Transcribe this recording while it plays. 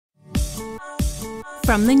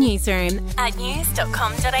From the newsroom at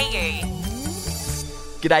news.com.au.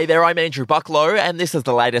 G'day there, I'm Andrew Bucklow, and this is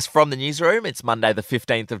the latest from the newsroom. It's Monday the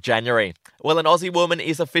 15th of January. Well, an Aussie woman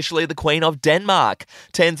is officially the Queen of Denmark.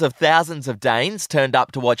 Tens of thousands of Danes turned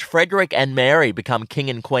up to watch Frederik and Mary become King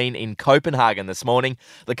and Queen in Copenhagen this morning.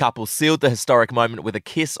 The couple sealed the historic moment with a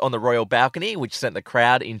kiss on the royal balcony, which sent the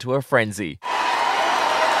crowd into a frenzy.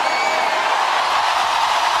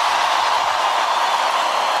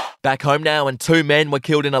 Back home now, and two men were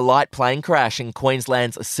killed in a light plane crash in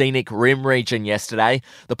Queensland's scenic Rim region yesterday.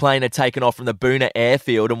 The plane had taken off from the Boona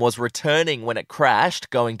airfield and was returning when it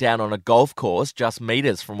crashed, going down on a golf course just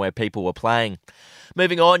metres from where people were playing.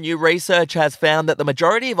 Moving on, new research has found that the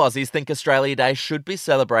majority of Aussies think Australia Day should be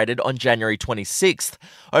celebrated on January 26th.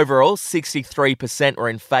 Overall, 63% were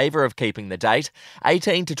in favour of keeping the date.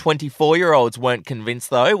 18 to 24-year-olds weren't convinced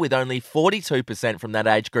though, with only 42% from that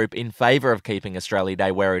age group in favour of keeping Australia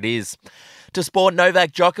Day where it is. To sport,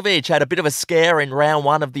 Novak Djokovic had a bit of a scare in round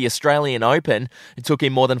one of the Australian Open. It took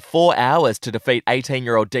him more than 4 hours to defeat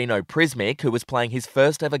 18-year-old Dino Prismic, who was playing his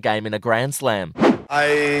first ever game in a Grand Slam.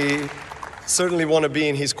 I certainly want to be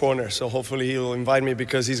in his corner, so hopefully he'll invite me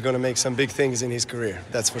because he's going to make some big things in his career,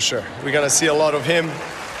 that's for sure. We're going to see a lot of him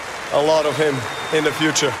in the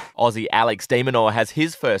future. Aussie Alex de Minaur has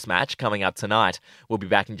his first match coming up tonight. We'll be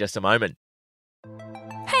back in just a moment.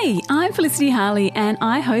 Hey, I'm Felicity Harley and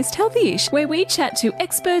I host Healthyish, where we chat to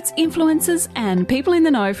experts, influencers and people in the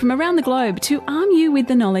know from around the globe to arm you with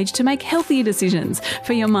the knowledge to make healthier decisions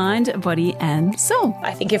for your mind, body and soul.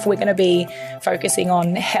 I think if we're going to be focusing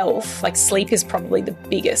on health, like sleep is probably the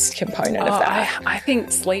biggest component of that. I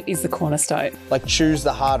think sleep is the cornerstone. Like choose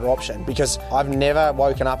the harder option, because I've never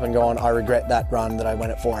woken up and gone, I regret that run that I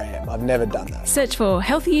went at 4 a.m. I've never done that. Search for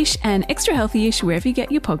Healthyish and Extra Healthyish wherever you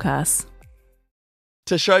get your podcasts.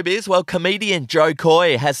 To showbiz, well, comedian Joe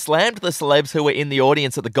Coy has slammed the celebs who were in the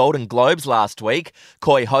audience at the Golden Globes last week.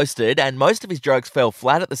 Coy hosted, and most of his jokes fell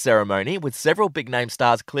flat at the ceremony, with several big-name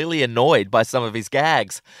stars clearly annoyed by some of his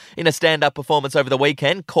gags. In a stand-up performance over the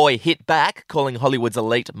weekend, Coy hit back, calling Hollywood's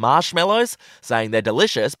elite marshmallows, saying they're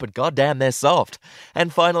delicious, but goddamn they're soft.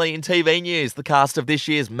 And finally, in TV news, the cast of this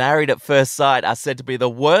year's Married at First Sight are said to be the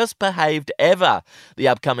worst behaved ever. The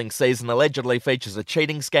upcoming season allegedly features a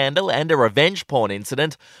cheating scandal and a revenge porn incident,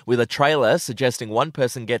 with a trailer suggesting one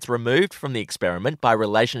person gets removed from the experiment by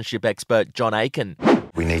relationship expert John Aiken.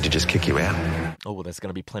 We need to just kick you out. Oh, well, there's going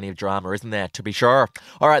to be plenty of drama, isn't there? To be sure.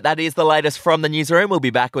 All right, that is the latest from the newsroom. We'll be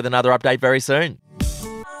back with another update very soon.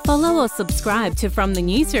 Follow or subscribe to From the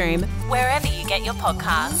Newsroom wherever you get your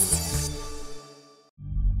podcasts.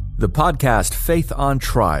 The podcast Faith on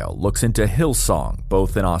Trial looks into Hillsong,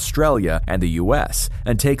 both in Australia and the US,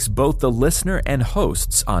 and takes both the listener and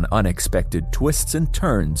hosts on unexpected twists and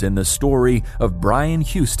turns in the story of Brian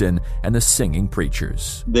Houston and the Singing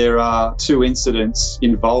Preachers. There are two incidents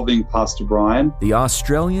involving Pastor Brian. The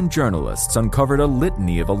Australian journalists uncovered a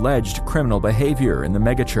litany of alleged criminal behavior in the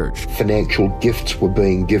megachurch. Financial gifts were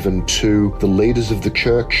being given to the leaders of the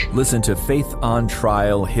church. Listen to Faith on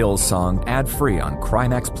Trial Hillsong ad-free on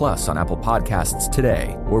Crimex Plus on Apple Podcasts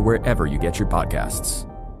today or wherever you get your podcasts.